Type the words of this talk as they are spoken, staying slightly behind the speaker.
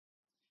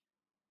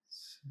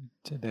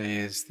Today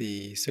is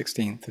the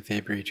 16th of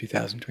February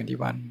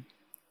 2021,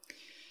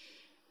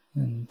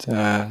 and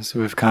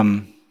so we've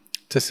come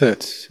to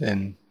sit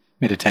in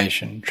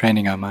meditation,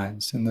 training our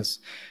minds, and this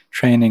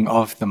training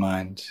of the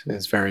mind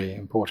is very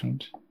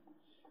important.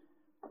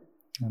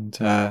 And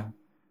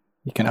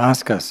you can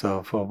ask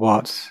ourselves, well,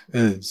 what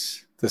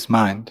is this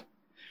mind?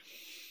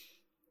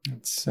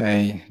 It's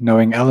a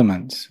knowing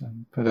element,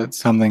 but it's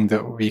something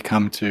that we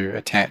come to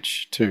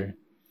attach to,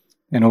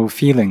 and all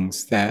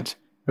feelings that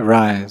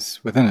arise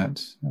within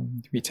it,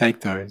 and we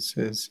take those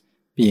as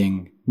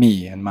being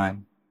me and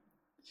mine.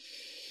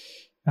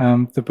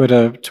 The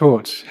Buddha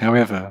taught,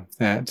 however,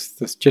 that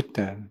this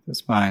citta,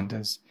 this mind,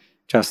 is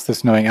just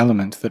this knowing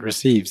element that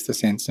receives the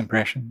sense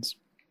impressions.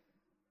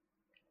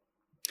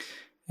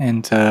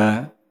 And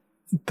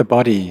the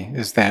body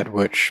is that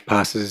which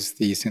passes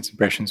the sense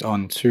impressions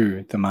on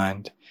to the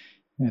mind.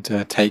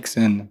 It takes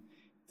in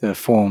the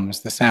forms,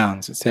 the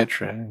sounds,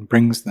 etc., and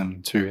brings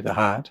them to the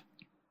heart.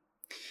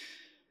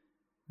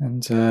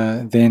 And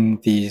then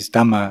these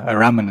Dhamma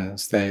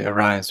aramanas, they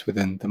arise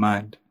within the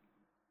mind.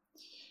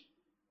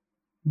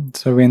 And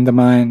so when the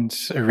mind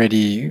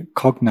already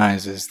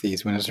cognizes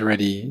these, when it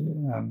already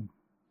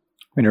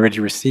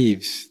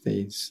receives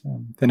these,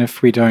 then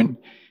if we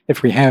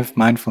have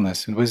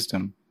mindfulness and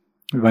wisdom,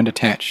 we won't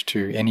attach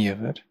to any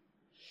of it.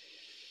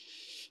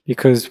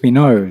 Because we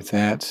know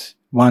that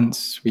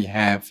once we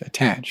have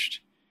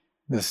attached,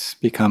 this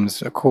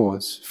becomes a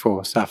cause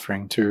for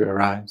suffering to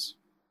arise.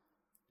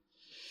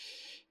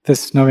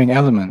 This knowing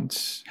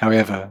element,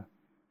 however,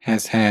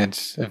 has had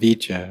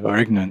avijja or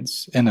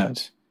ignorance in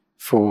it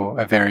for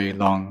a very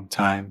long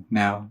time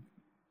now.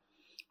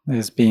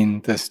 There's been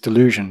this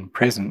delusion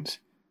present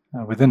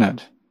within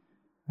it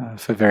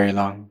for very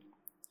long.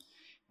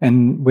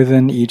 And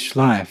within each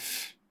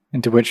life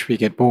into which we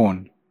get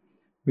born,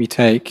 we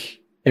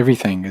take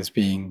everything as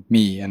being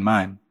me and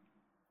mine.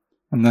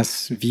 And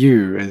this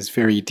view is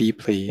very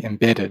deeply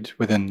embedded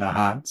within our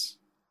hearts.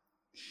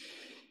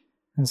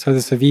 And so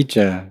this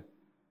avijja,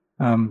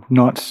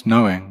 not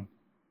knowing,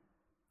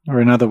 or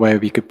another way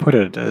we could put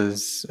it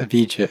is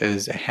avijja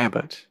is a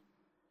habit.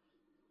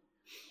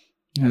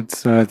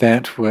 It's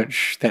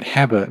that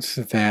habit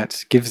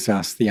that gives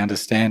us the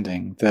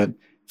understanding that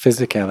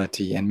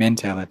physicality and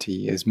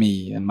mentality is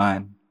me and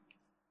mine.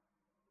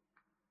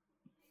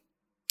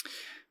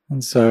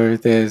 And so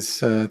there's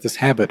this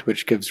habit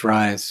which gives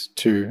rise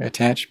to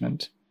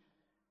attachment,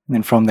 and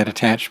then from that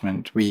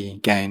attachment we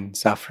gain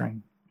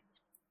suffering.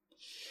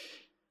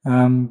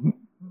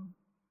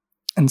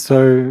 And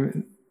so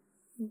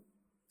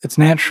it's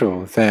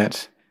natural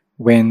that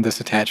when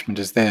this attachment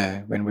is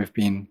there, when we've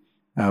been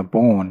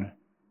born,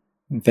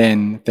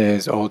 then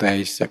there's old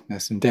age,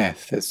 sickness and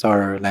death. There's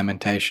sorrow,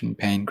 lamentation,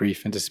 pain,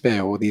 grief and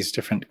despair, all these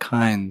different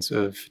kinds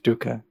of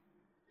dukkha.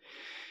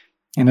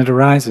 And it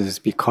arises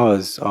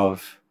because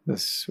of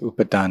this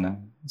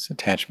upadana, this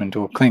attachment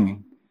or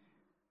clinging.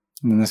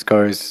 And then this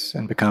goes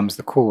and becomes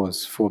the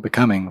cause for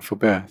becoming, for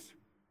birth.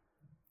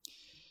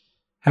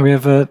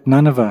 However,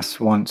 none of us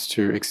wants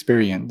to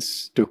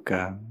experience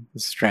dukkha, the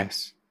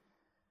stress.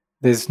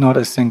 There's not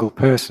a single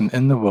person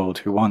in the world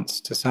who wants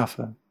to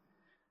suffer.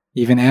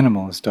 Even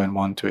animals don't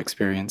want to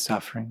experience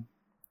suffering.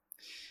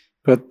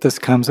 But this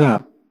comes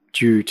up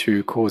due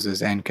to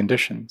causes and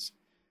conditions.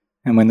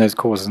 And when those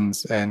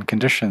causes and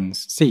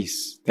conditions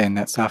cease, then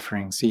that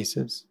suffering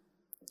ceases.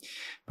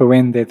 But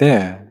when they're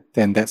there,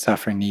 then that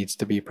suffering needs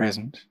to be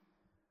present.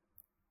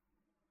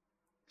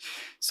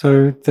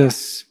 So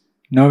this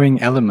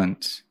knowing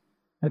element,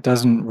 it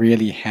doesn't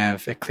really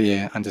have a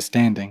clear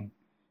understanding.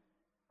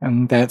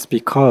 And that's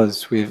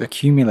because we've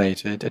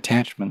accumulated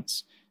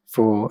attachments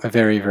for a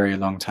very, very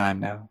long time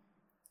now.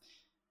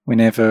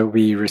 Whenever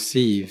we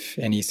receive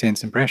any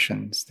sense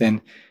impressions,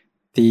 then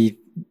the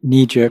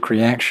knee-jerk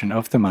reaction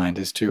of the mind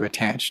is to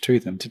attach to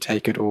them, to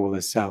take it all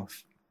as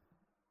self.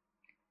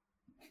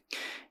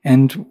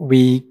 And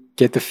we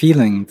get the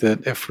feeling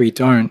that if we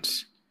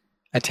don't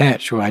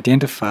attach or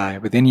identify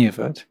with any of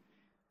it,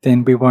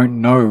 then we won't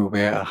know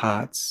where our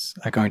hearts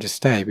are going to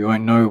stay. We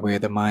won't know where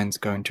the mind's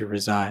going to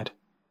reside.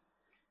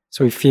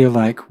 So we feel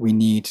like we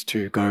need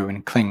to go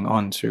and cling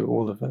on to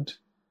all of it.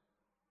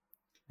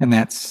 And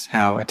that's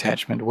how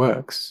attachment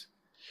works.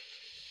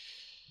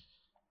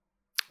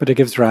 But it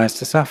gives rise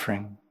to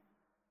suffering.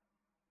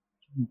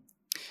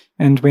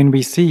 And when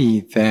we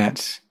see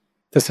that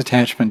this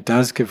attachment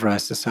does give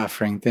rise to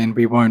suffering, then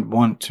we won't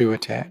want to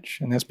attach.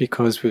 And that's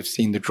because we've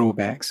seen the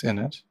drawbacks in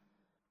it.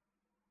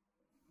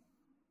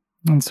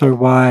 And so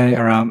why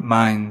are our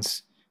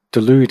minds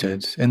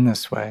deluded in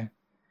this way?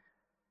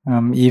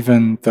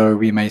 Even though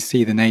we may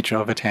see the nature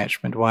of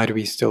attachment, why do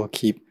we still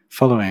keep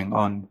following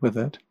on with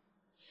it?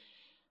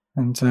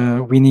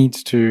 And we need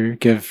to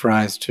give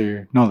rise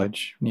to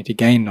knowledge. We need to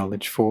gain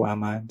knowledge for our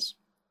minds.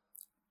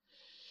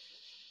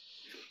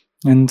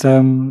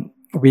 And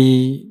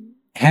we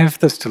have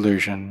this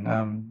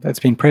delusion that's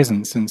been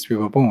present since we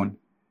were born.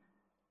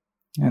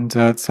 And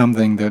it's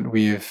something that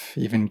we've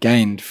even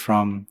gained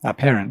from our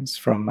parents,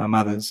 from our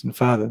mothers and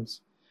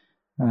fathers,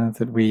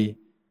 that we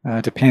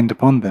depend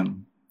upon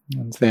them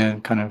And they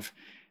kind of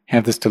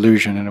have this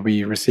delusion, and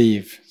we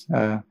receive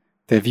their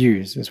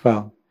views as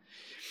well.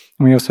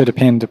 And we also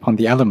depend upon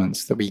the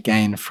elements that we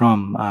gain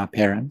from our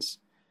parents.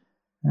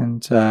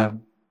 And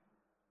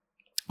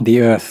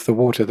the earth, the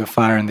water, the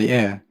fire, and the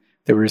air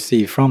that we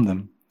receive from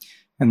them.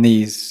 And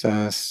these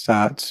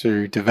start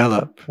to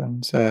develop,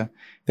 and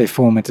they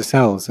form into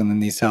cells, and then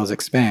these cells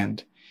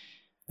expand.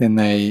 Then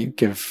they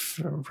give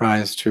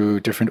rise to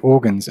different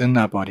organs in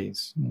our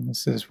bodies. And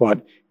this is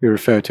what we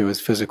refer to as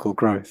physical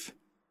growth.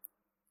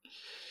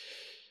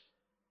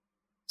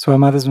 So our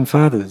mothers and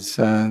fathers,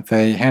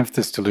 they have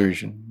this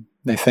delusion.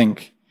 They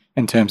think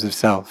in terms of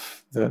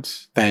self,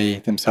 that they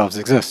themselves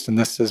exist, and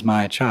this is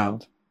my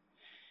child.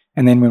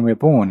 And then when we're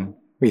born,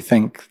 we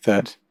think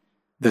that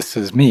this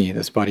is me,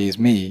 this body is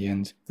me,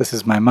 and this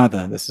is my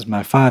mother, this is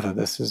my father,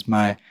 this is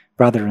my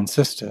brother and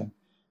sister,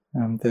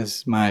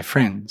 there's my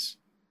friends.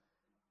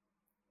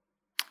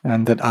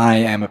 And that I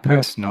am a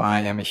person, or I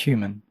am a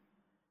human.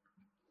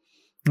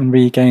 And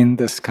we gain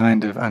this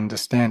kind of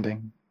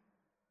understanding.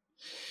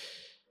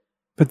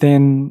 But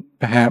then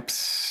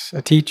perhaps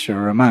a teacher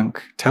or a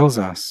monk tells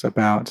us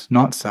about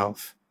not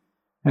self,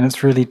 and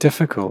it's really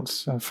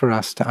difficult for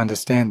us to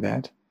understand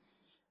that,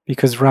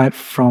 because right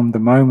from the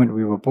moment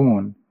we were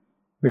born,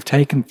 we've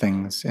taken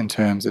things in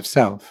terms of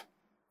self.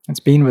 It's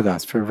been with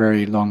us for a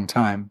very long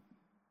time.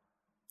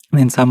 And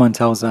then someone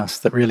tells us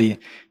that really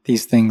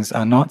these things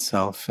are not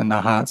self, and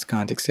our hearts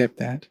can't accept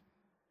that.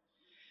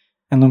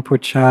 And Luang Por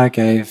Chah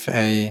gave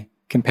a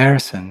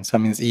comparison,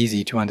 something that's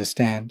easy to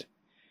understand.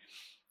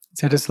 He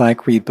said it's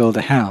like we build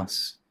a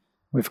house.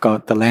 We've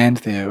got the land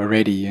there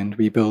already, and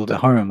we build a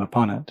home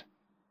upon it.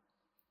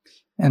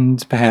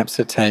 And perhaps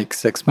it takes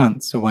 6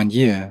 months or 1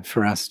 year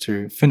for us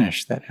to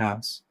finish that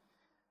house.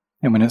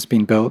 And when it's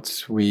been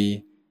built,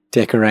 we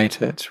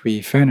decorate it,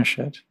 we furnish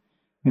it,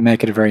 we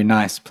make it a very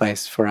nice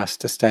place for us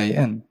to stay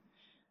in.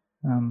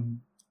 And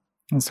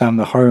some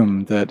the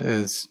home that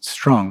is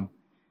strong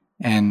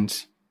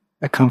and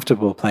a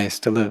comfortable place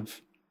to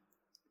live.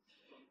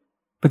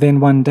 But then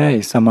one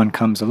day someone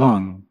comes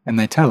along and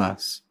they tell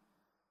us,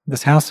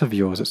 this house of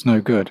yours, it's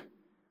no good.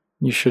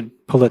 You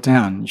should pull it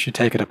down, you should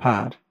take it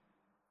apart.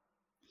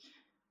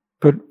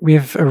 But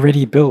we've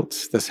already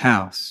built this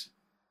house,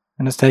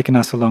 and it's taken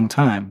us a long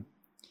time.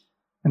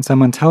 And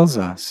someone tells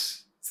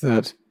us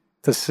that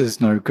this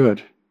is no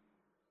good.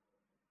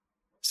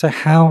 So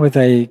how are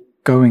they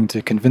going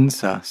to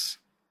convince us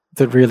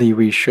that really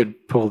we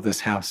should pull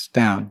this house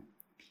down?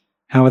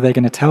 How are they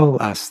going to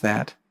tell us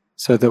that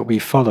so that we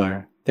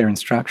follow their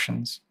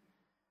instructions?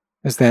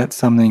 Is that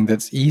something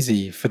that's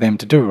easy for them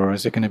to do, or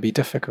is it going to be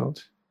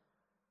difficult?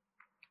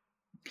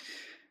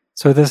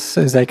 So this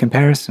is a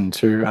comparison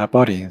to our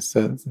bodies.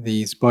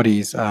 These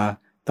bodies are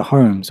the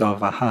homes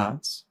of our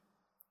hearts.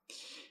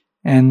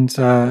 And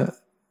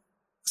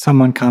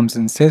someone comes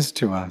and says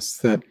to us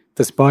that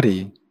this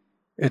body,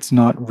 it's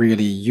not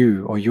really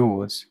you or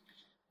yours.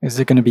 Is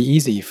it going to be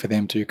easy for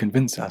them to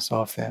convince us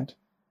of that?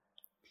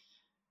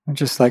 And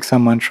just like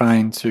someone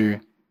trying to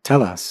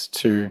tell us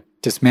to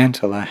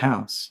dismantle our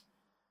house,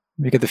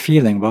 we get the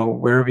feeling, well,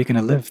 where are we going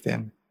to live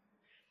then?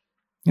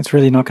 It's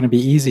really not going to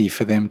be easy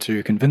for them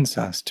to convince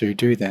us to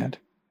do that.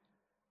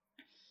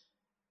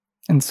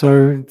 And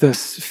so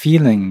this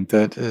feeling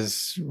that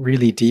is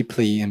really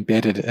deeply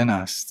embedded in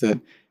us,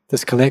 that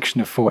this collection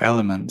of 4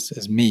 elements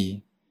is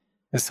me,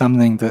 is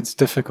something that's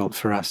difficult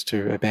for us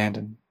to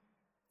abandon.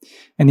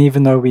 And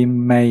even though we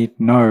may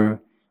know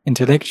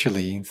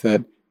intellectually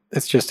that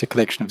it's just a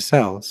collection of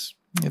cells,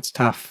 it's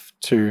tough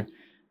to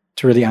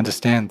really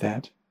understand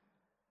that.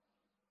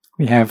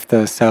 We have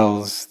the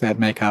cells that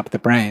make up the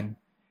brain,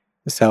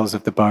 the cells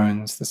of the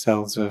bones, the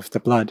cells of the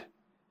blood.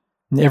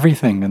 And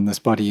everything in this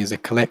body is a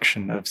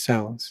collection of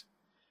cells.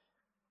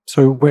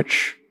 So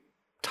which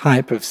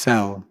type of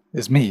cell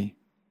is me?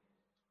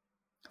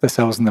 The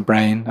cells in the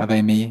brain, are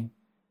they me?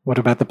 What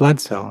about the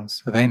blood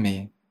cells? Are they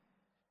me?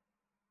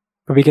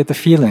 But we get the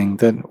feeling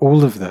that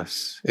all of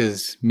this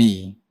is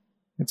me.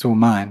 It's all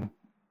mine.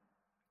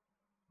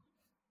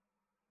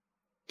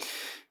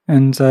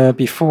 And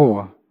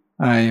before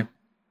I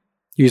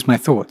use my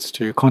thoughts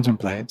to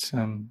contemplate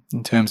in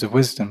terms of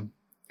wisdom,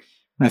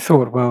 I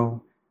thought,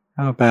 well,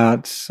 how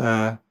about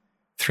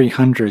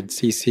 300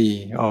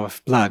 cc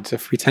of blood?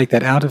 If we take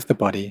that out of the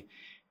body,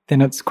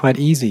 then it's quite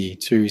easy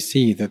to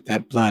see that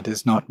that blood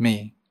is not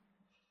me.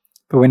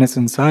 But when it's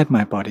inside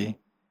my body,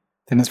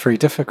 then it's very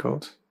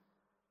difficult.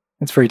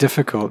 It's very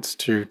difficult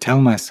to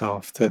tell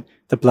myself that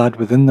the blood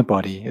within the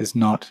body is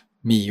not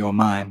me or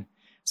mine,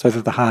 so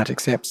that the heart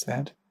accepts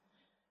that.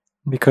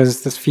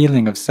 Because this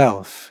feeling of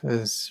self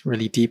is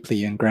really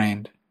deeply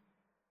ingrained.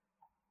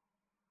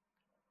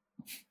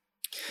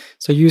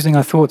 So using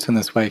our thoughts in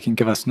this way can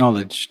give us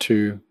knowledge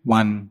to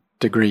 1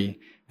 degree,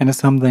 and it's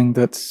something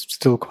that's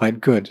still quite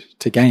good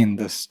to gain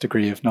this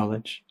degree of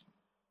knowledge.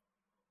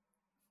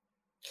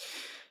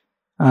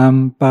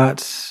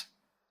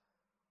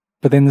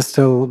 But then there's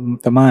still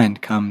the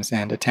mind comes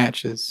and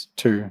attaches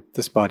to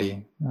this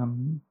body.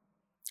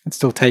 It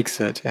still takes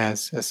it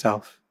as a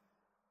self.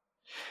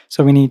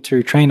 So we need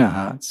to train our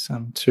hearts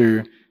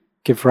to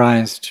give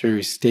rise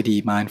to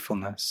steady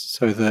mindfulness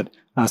so that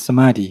our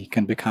samadhi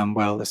can become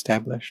well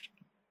established.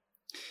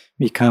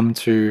 We come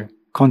to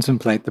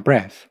contemplate the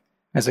breath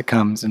as it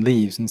comes and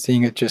leaves and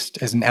seeing it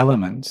just as an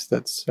element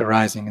that's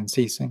arising and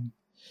ceasing.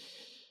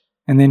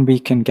 And then we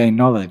can gain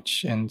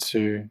knowledge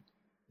into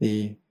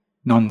the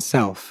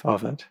non-self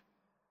of it.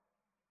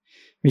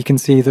 We can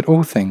see that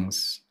all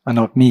things are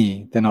not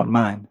me, they're not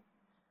mine.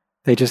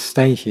 They just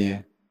stay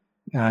here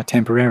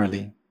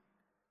temporarily.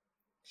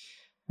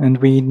 And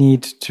we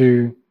need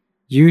to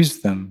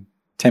use them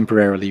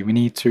temporarily. We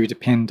need to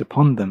depend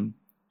upon them.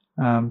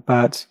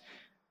 But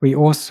we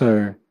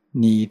also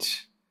need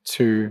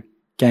to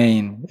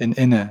gain an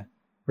inner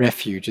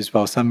refuge as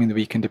well, something that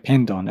we can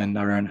depend on in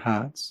our own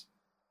hearts.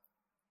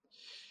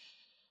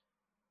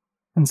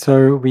 And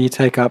so we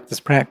take up this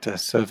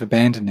practice of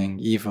abandoning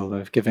evil,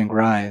 of giving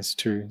rise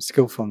to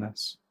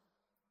skillfulness.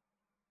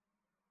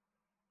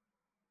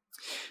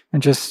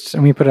 And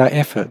we put our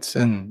efforts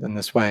in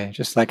this way,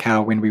 just like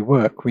how when we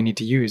work, we need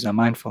to use our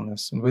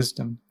mindfulness and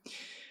wisdom.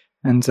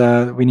 And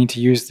we need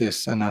to use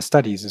this in our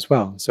studies as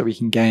well, so we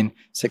can gain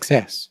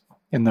success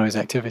in those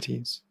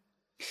activities.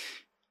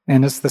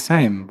 And it's the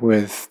same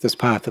with this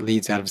path that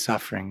leads out of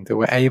suffering, that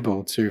we're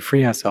able to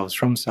free ourselves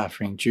from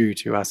suffering due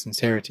to our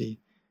sincerity,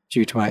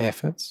 due to our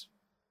efforts.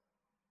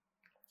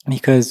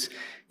 Because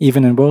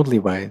even in worldly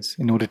ways,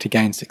 in order to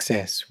gain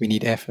success, we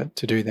need effort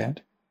to do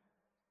that.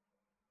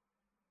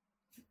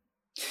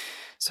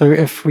 So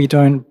if we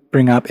don't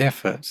bring up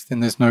effort,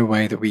 then there's no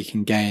way that we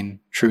can gain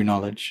true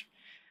knowledge,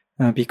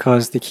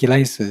 because the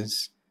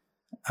kilesas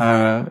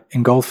are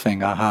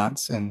engulfing our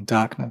hearts in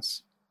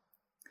darkness.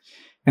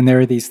 And there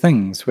are these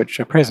things which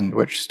are present,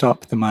 which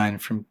stop the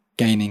mind from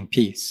gaining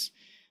peace,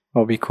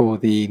 what we call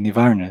the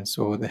nivarnas,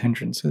 or the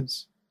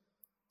hindrances.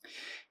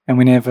 And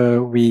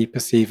whenever we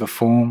perceive a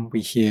form,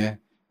 we hear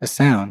a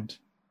sound,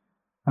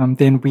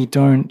 then we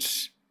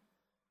don't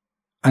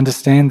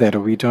understand that, or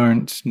we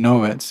don't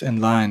know it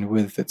in line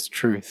with its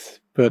truth,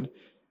 but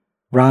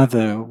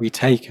rather we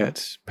take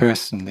it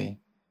personally.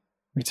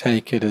 We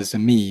take it as a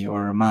me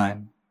or a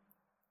mine.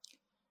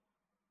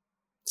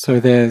 So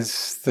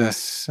there's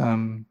this,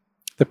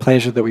 the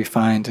pleasure that we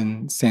find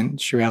in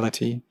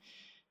sensuality,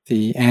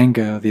 the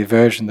anger, the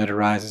aversion that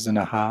arises in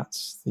our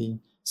hearts, the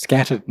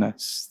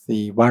scatteredness,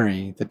 the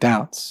worry, the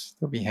doubts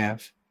that we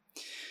have.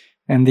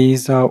 And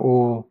these are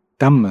all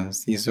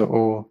dhammas, these are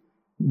all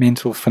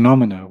mental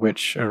phenomena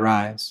which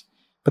arise,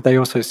 but they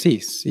also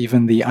cease.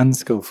 Even the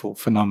unskillful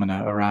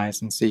phenomena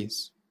arise and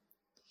cease.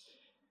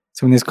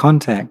 So when there's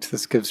contact,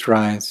 this gives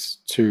rise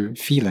to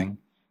feeling,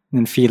 and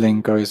then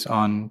feeling goes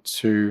on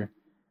to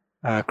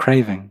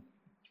craving.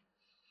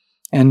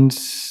 And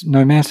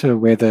no matter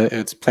whether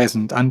it's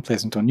pleasant,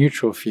 unpleasant, or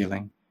neutral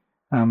feeling,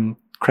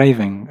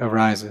 craving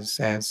arises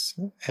as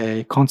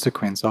a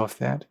consequence of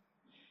that.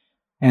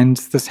 And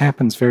this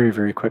happens very,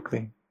 very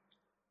quickly.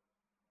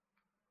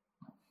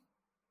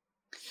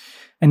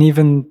 And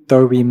even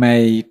though we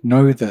may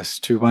know this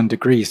to one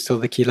degree, still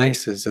the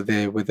kilesas are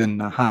there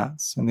within our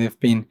hearts, and they've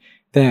been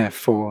there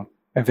for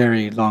a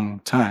very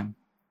long time.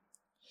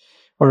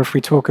 Or if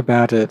we talk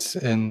about it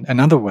in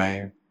another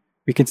way,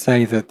 we could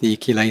say that the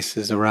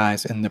kilesas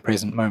arise in the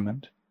present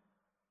moment.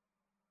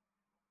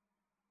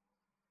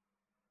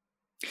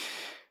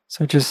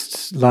 So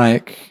just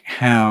like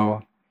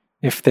how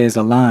if there's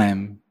a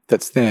lime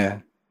that's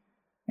there,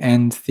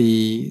 and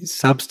the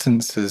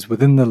substances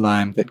within the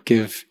lime that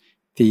give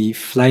the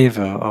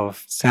flavor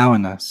of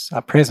sourness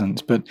are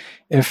present, but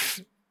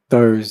if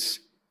those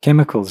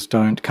chemicals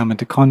don't come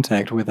into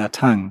contact with our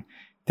tongue,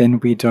 then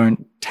we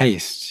don't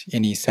taste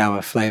any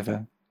sour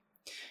flavor.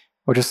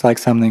 Or just like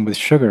something with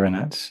sugar in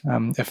it,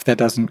 if that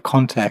doesn't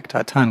contact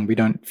our tongue, we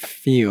don't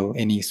feel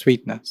any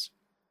sweetness.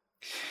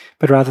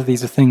 But rather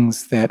these are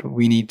things that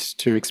we need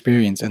to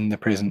experience in the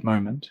present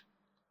moment.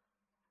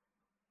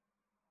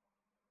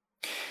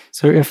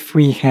 So if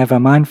we have our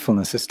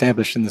mindfulness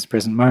established in this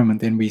present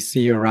moment, then we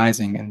see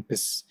arising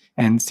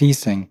and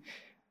ceasing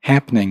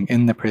happening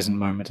in the present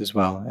moment as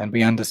well, and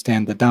we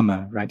understand the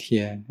Dhamma right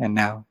here and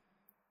now.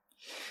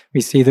 We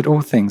see that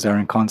all things are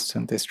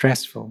inconstant, they're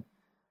stressful,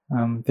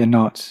 they're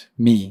not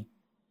me.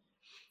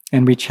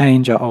 And we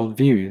change our old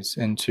views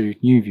into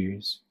new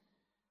views.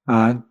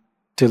 Our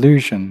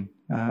delusion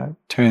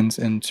turns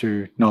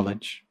into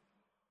knowledge.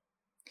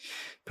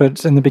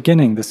 But in the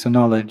beginning, this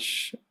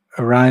knowledge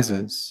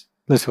arises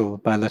little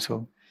by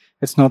little.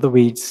 It's not that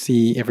we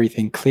see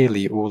everything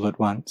clearly all at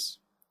once.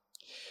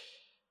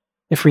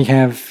 If we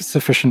have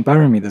sufficient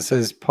barami, this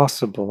is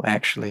possible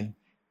actually.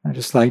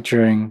 Just like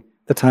during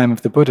the time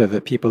of the Buddha,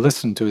 that people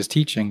listened to his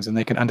teachings and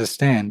they could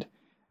understand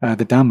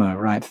the Dhamma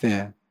right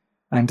there.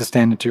 I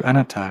understand into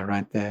anatta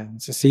right there,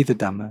 to see the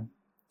Dhamma.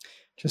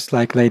 Just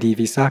like Lady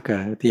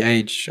Visakha, at the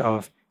age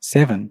of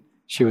 7,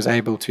 she was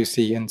able to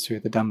see into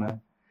the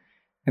Dhamma.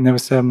 And there were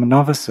some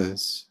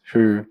novices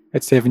who,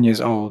 at 7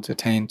 years old,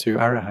 attained to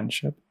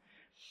arahantship.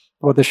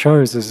 What this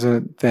shows is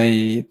that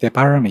their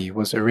parami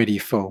was already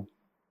full.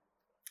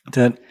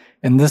 That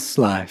in this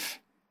life,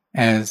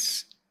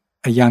 as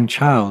a young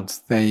child,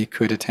 they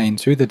could attain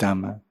to the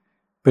Dhamma,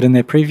 But in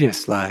their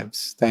previous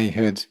lives, they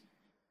had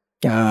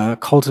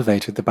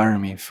cultivated the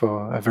Barami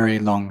for a very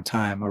long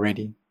time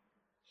already,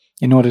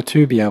 in order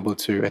to be able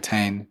to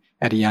attain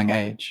at a young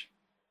age.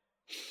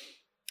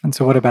 And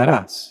so what about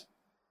us?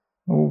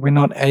 We're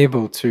not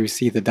able to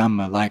see the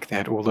Dhamma like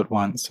that all at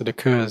once. It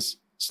occurs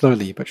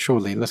slowly but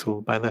surely,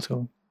 little by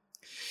little.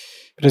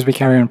 But as we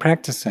carry on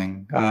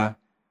practicing, our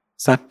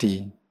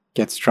sati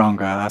gets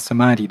stronger, our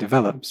samadhi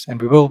develops,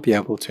 and we will be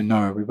able to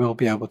know, we will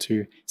be able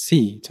to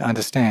see, to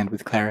understand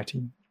with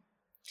clarity.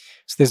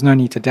 So there's no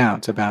need to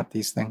doubt about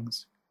these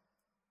things.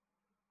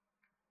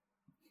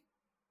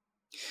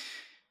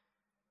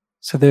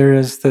 So there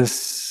is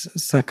this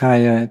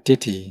Sakkaya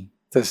Ditthi,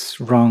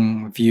 this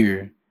wrong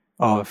view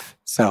of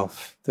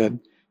self that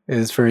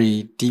is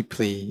very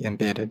deeply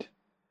embedded.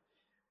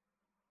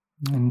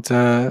 And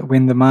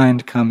when the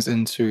mind comes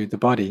into the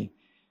body,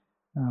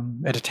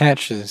 it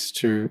attaches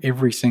to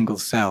every single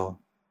cell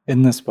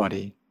in this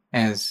body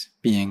as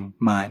being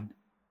mine.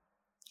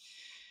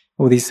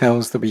 All these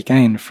cells that we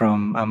gain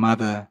from our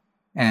mother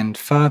and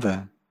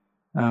father,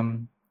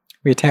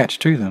 we attach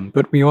to them,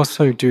 but we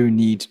also do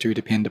need to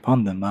depend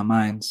upon them. Our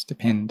minds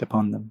depend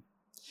upon them.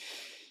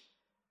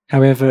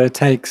 However, it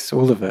takes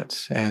all of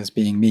it as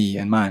being me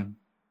and mine,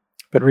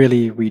 but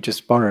really we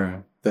just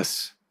borrow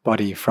this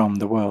body from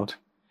the world.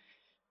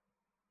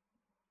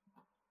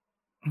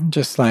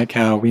 Just like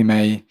how we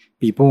may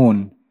be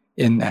born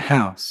in a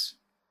house,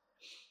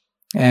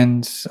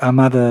 and our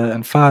mother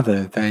and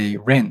father, they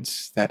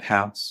rent that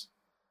house.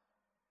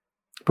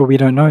 But we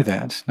don't know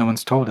that. No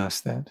one's told us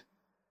that.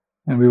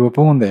 And we were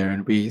born there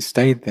and we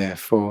stayed there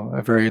for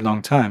a very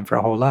long time, for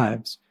our whole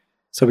lives.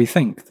 So we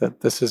think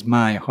that this is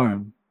my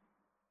home.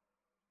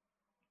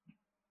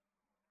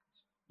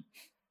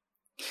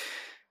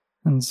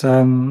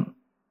 And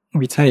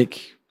we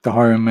take the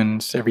home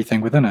and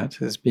everything within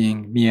it as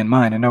being me and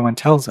mine, and no one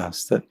tells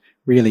us that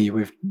really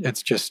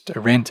it's just a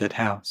rented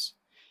house.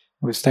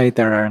 We've stayed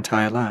there our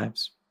entire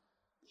lives.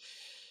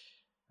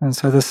 And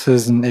so this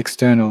is an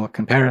external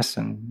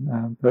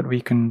comparison, but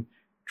we can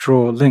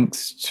draw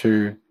links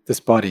to this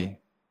body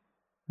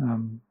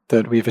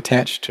that we've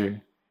attached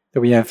to,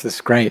 that we have this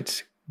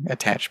great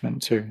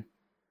attachment to.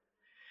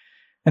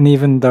 And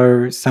even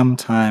though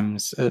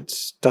sometimes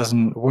it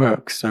doesn't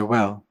work so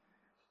well,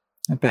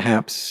 and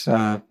perhaps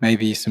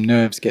maybe some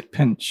nerves get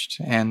pinched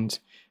and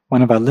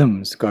one of our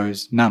limbs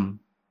goes numb.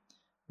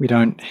 We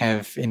don't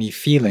have any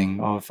feeling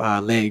of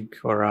our leg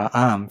or our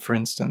arm, for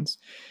instance,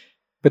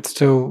 but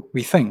still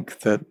we think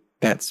that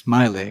that's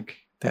my leg,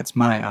 that's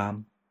my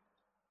arm.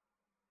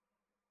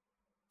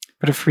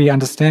 But if we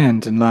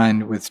understand in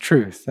line with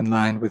truth, in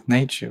line with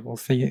nature, we'll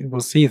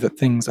see that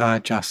things are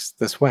just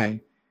this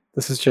way.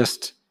 This is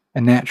just a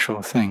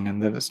natural thing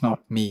and that it's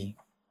not me.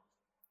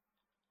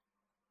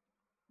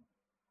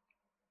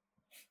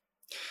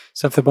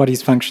 So if the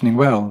body's functioning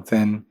well,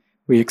 then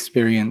we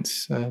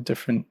experience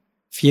different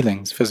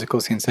feelings,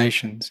 physical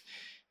sensations.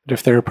 But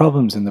if there are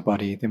problems in the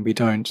body, then we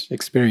don't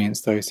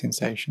experience those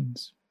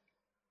sensations.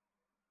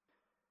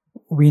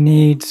 We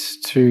need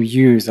to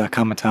use our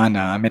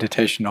kammatthana, our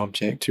meditation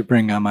object, to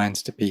bring our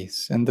minds to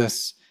peace. And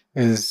this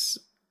is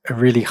a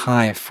really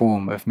high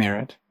form of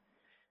merit,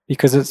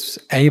 because it's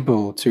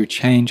able to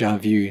change our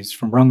views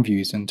from wrong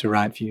views into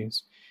right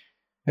views.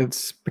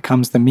 It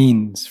becomes the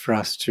means for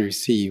us to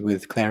see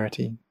with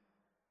clarity.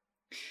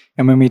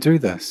 And when we do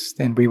this,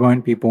 then we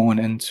won't be born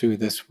into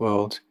this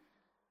world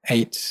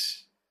 8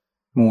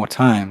 more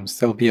times.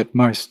 There'll be at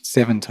most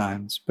 7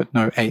 times, but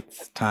no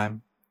 8th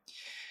time.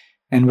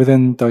 And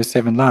within those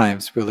 7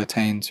 lives, we'll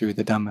attain to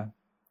the Dhamma.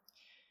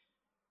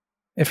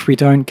 If we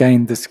don't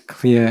gain this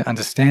clear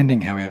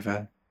understanding,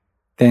 however,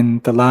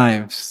 then the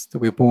lives that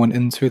we're born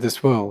into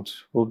this world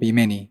will be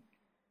many.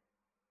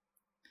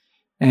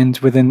 And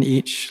within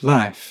each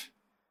life,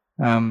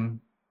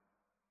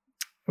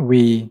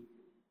 we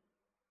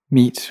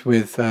meet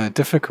with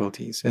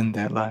difficulties in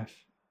that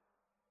life.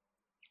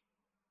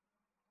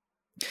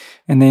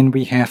 And then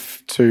we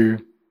have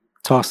to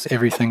toss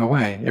everything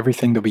away.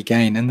 Everything that we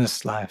gain in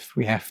this life,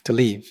 we have to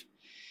leave.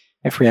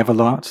 If we have a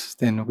lot,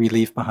 then we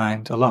leave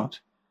behind a lot.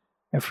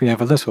 If we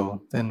have a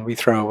little, then we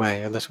throw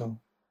away a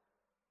little.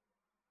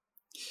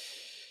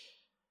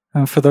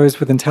 For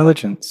those with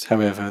intelligence,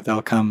 however,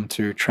 they'll come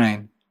to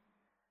train.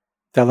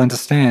 They'll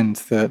understand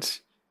that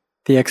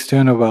the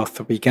external wealth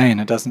that we gain,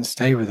 it doesn't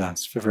stay with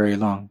us for very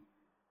long.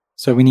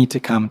 So we need to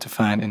come to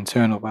find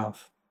internal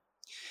wealth.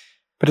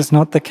 But it's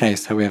not the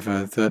case,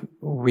 however, that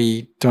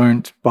we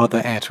don't bother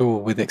at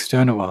all with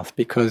external wealth,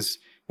 because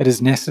it is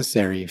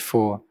necessary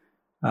for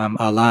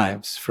our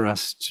lives, for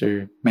us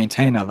to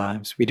maintain our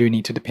lives. We do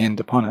need to depend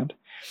upon it.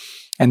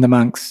 And the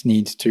monks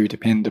need to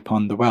depend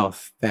upon the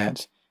wealth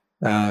that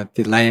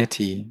the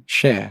laity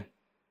share.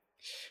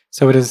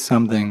 So it is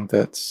something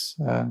that's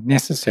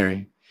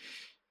necessary.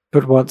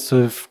 But what's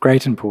of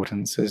great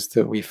importance is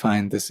that we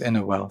find this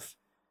inner wealth,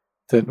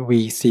 that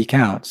we seek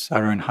out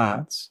our own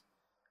hearts,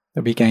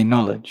 that we gain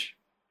knowledge.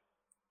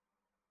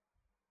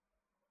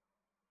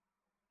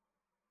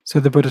 So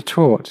the Buddha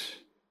taught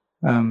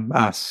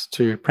us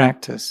to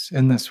practice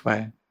in this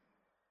way,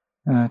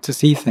 to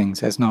see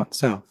things as not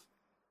self.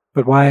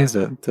 But why is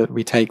it that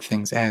we take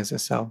things as a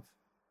self?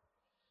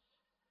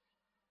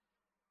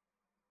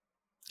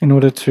 In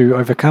order to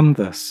overcome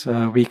this,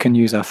 we can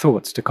use our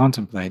thoughts to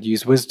contemplate,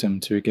 use wisdom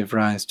to give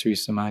rise to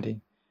samadhi,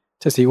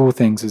 to see all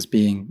things as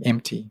being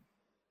empty.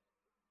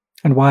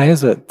 And why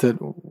is it that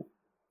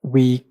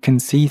we can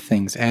see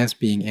things as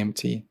being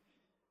empty?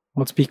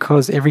 Well, it's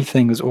because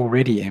everything is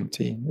already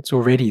empty. It's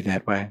already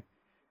that way.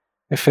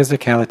 If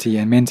physicality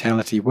and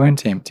mentality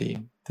weren't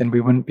empty, then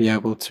we wouldn't be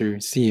able to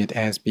see it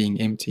as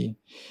being empty.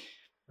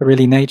 But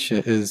really,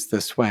 nature is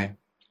this way.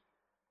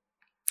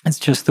 It's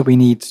just that we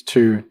need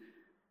to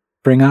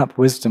bring up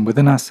wisdom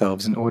within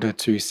ourselves in order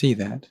to see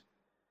that.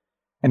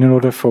 And in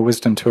order for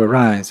wisdom to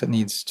arise, it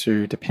needs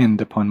to depend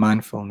upon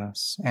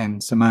mindfulness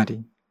and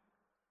samadhi.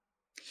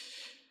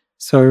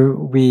 So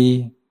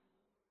we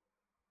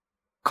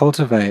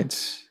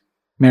cultivate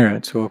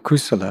merit or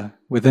kusala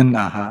within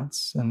our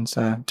hearts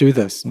and do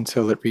this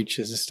until it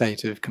reaches a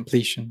state of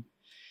completion.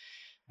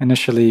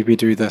 Initially, we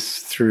do this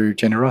through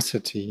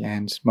generosity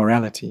and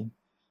morality.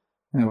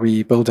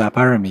 We build up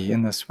parami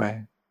in this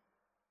way.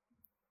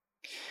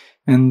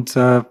 And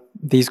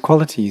these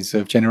qualities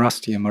of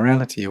generosity and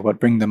morality are what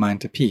bring the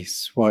mind to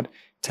peace, what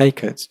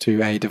take it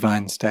to a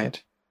divine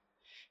state.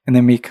 And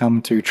then we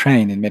come to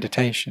train in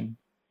meditation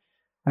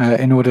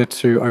in order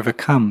to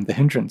overcome the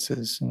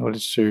hindrances, in order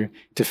to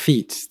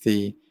defeat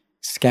the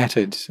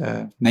scattered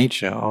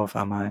nature of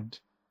our mind.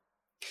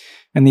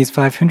 And these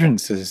 5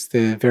 hindrances,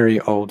 they're very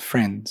old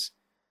friends.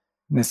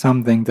 And they're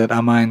something that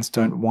our minds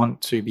don't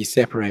want to be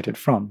separated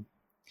from.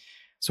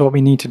 So what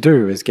we need to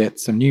do is get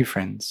some new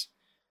friends.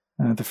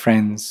 The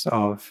friends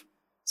of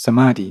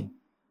samadhi.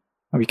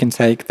 We can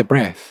take the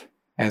breath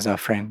as our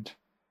friend.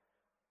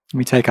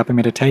 We take up a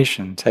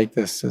meditation, take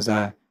this as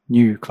our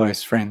new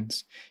close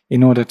friends,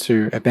 in order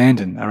to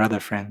abandon our other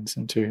friends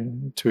and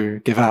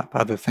to give up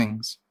other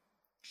things.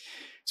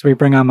 So we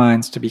bring our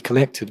minds to be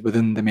collected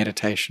within the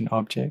meditation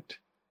object.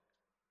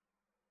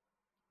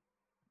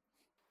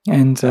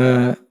 And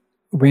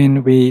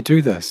when we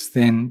do this,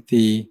 then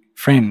the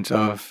friends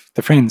of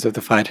the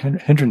 5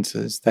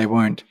 hindrances, they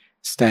won't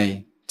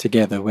stay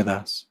together with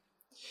us.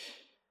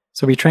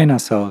 So we train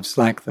ourselves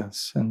like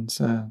this, and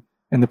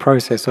in the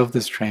process of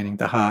this training,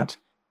 the heart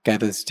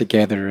gathers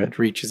together, it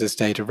reaches a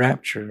state of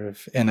rapture,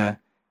 of inner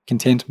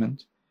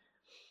contentment.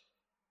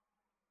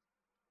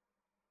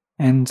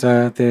 And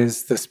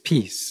there's this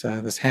peace,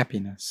 this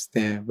happiness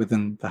there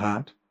within the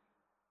heart.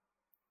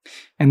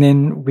 And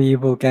then we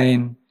will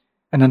gain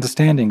an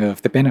understanding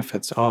of the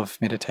benefits of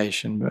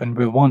meditation, and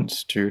we'll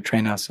want to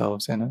train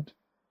ourselves in it.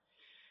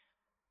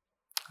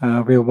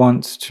 We'll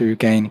want to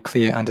gain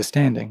clear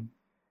understanding.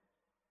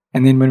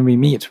 And then when we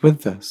meet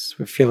with this,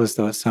 we feel as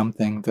though it's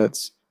something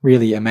that's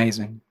really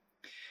amazing.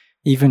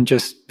 Even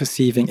just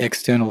perceiving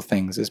external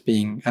things as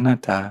being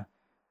anatta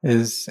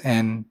is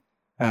an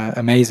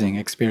amazing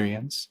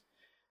experience.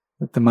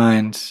 That the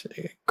mind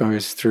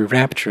goes through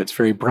rapture, it's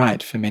very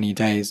bright for many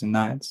days and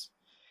nights.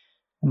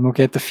 And we'll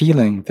get the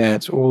feeling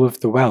that all of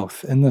the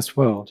wealth in this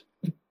world,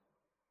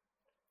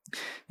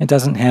 it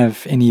doesn't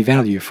have any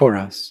value for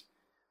us.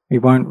 We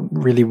won't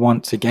really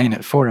want to gain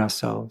it for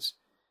ourselves.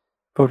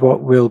 But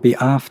what we'll be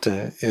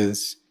after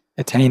is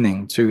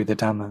attaining to the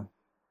Dhamma.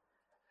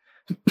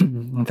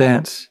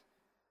 That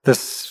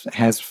this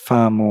has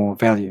far more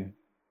value.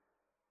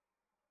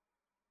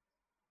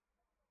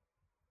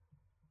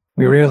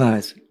 We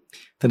realize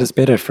that it's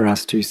better for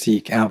us to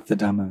seek out the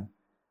Dhamma,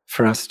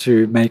 for us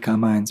to make our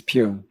minds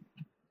pure.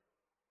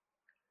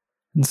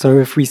 And so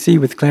if we see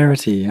with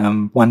clarity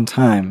one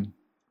time,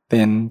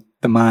 then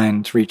the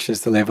mind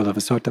reaches the level of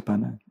a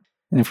Sotapanna.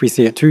 And if we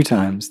see it 2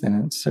 times,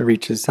 then it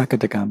reaches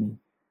Sakadagami,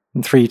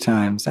 and 3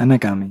 times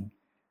Anagami.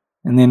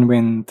 And then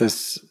when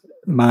this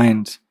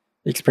mind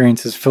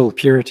experiences full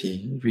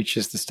purity, it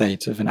reaches the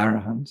state of an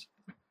Arahant.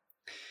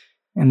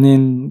 And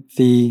then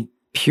the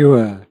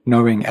pure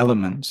knowing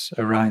element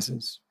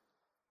arises.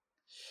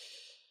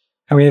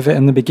 However,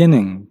 in the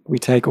beginning, we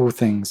take all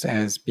things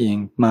as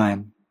being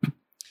mine.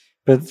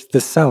 But the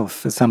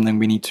self is something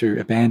we need to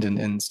abandon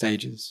in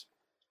stages.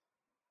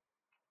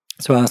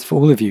 So I ask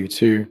for all of you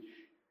to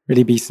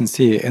really be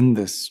sincere in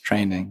this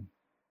training,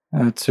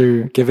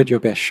 to give it your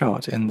best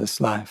shot in this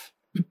life,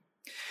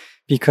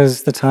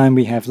 because the time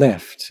we have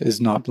left is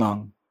not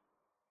long.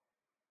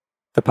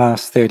 The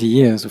past 30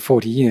 years or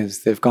 40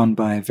 years, they've gone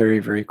by very,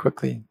 very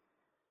quickly.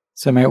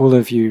 So may all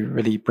of you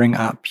really bring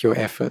up your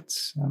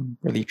efforts,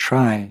 really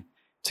try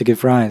to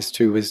give rise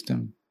to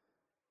wisdom,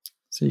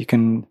 so you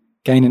can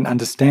gain an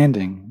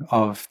understanding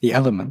of the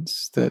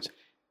elements that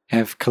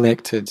have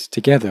collected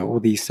together all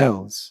these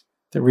cells,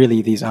 that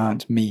really these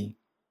aren't me.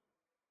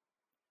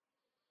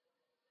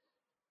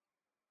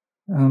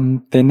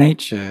 Their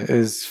nature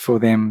is for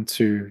them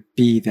to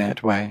be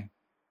that way.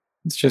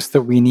 It's just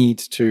that we need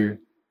to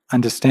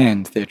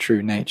understand their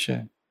true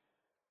nature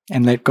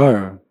and let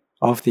go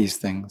of these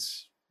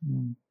things.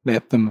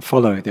 Let them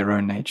follow their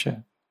own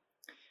nature.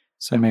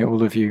 So may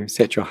all of you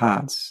set your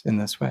hearts in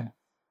this way.